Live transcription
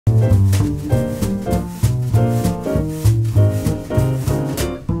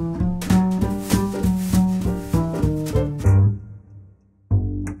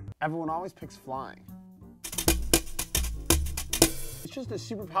always picks flying. It's just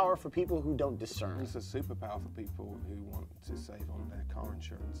a superpower for people who don't discern. It's a superpower for people who want to save on their car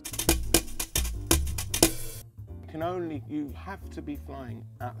insurance. You have to be flying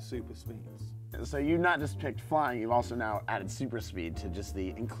at super speeds. So you've not just picked flying, you've also now added super speed to just the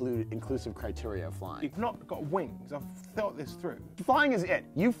inclusive criteria of flying. You've not got wings. I've thought this through. Flying is it.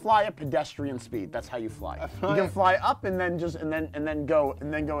 You fly at pedestrian speed. That's how you fly. You can fly up and then go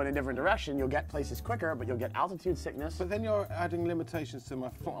in a different direction. You'll get places quicker, but you'll get altitude sickness. But then you're adding limitations to my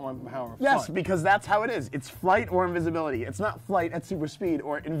power of flight. Yes, because that's how it is. It's flight or invisibility. It's not flight at super speed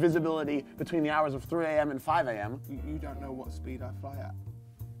or invisibility between the hours of 3 a.m. and 5 a.m. You don't know what speed I fly at.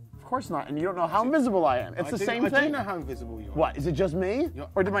 Of course not, and you don't know how invisible I am. It's the same thing. I do know how invisible you are. What, is it just me?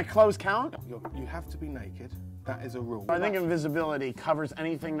 Or do my clothes count? You have to be naked. That is a rule. I think invisibility covers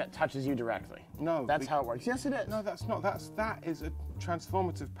anything that touches you directly. No. That's how it works. Yes, it is. No, that's not. That is a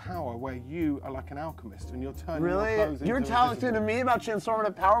transformative power where you are like an alchemist and you're turning your really? clothes into You're talking to me about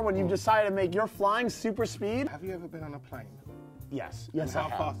transformative power when you've decided to make your flying super speed? Have you ever been on a plane? Yes. And how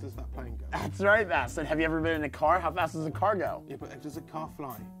fast does that plane go? That's right, fast. And have you ever been in a car? How fast does a car go? Yeah, but does a car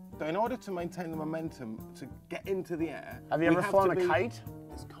fly? So in order to maintain the momentum to get into the air... Have you ever flown a kite?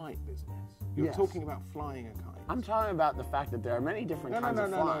 It's kite business. You're talking about flying a kite. I'm talking about the fact that there are many different kinds of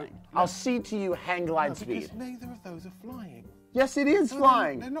flying. I'll see to you hang glide speed. Because neither of those are flying. Yes, it is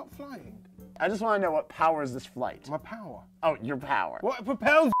flying. They're not flying. I just want to know what powers this flight. My power. Oh, your power. What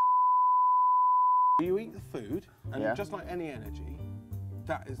propels? You eat the food, and just like any energy,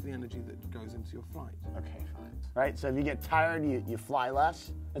 that is the energy that goes into your flight. Okay, fine. Right, so if you get tired, you fly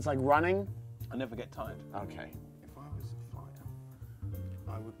less. It's like running. I never get tired. Okay. If I was a fighter,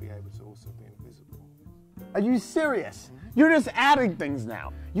 I would be able to also be invisible. Are you serious? You're just adding things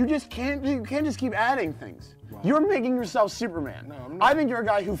now. You can't just keep adding things. Wow. You're making yourself Superman. No, I'm not. I think you're a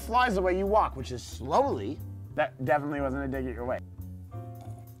guy who flies the way you walk, which is slowly. That definitely wasn't a dig at your way.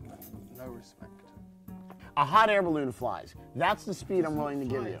 No respect. A hot air balloon flies. That's the speed I'm willing to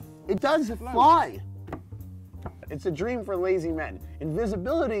give you. It does fly. It's a dream for lazy men.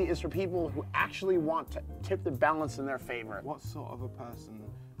 Invisibility is for people who actually want to tip the balance in their favor. What sort of a person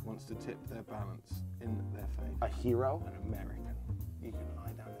wants to tip their balance in their favor? A hero? An American. You can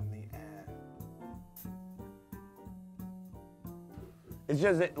lie down in the air. It's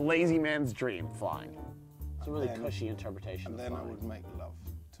just a lazy man's dream, flying. It's a really cushy interpretation And of then flying. I would make love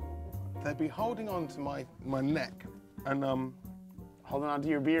to a woman. They'd be holding on to my neck and holding on to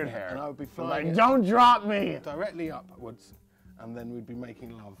your beard hair. And I would be flying like, don't drop me! Directly upwards, and then we'd be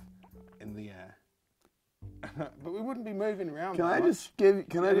making love in the air. But we wouldn't be moving around. Can I just cede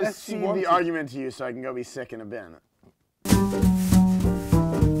the argument to you so I can go be sick in a bin?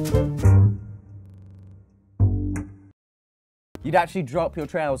 You'd actually drop your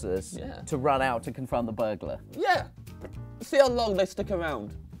trousers to run out to confront the burglar? Yeah. See how long they stick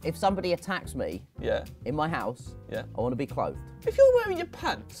around. If somebody attacks me in my house, I want to be clothed. If you're wearing your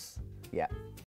pants,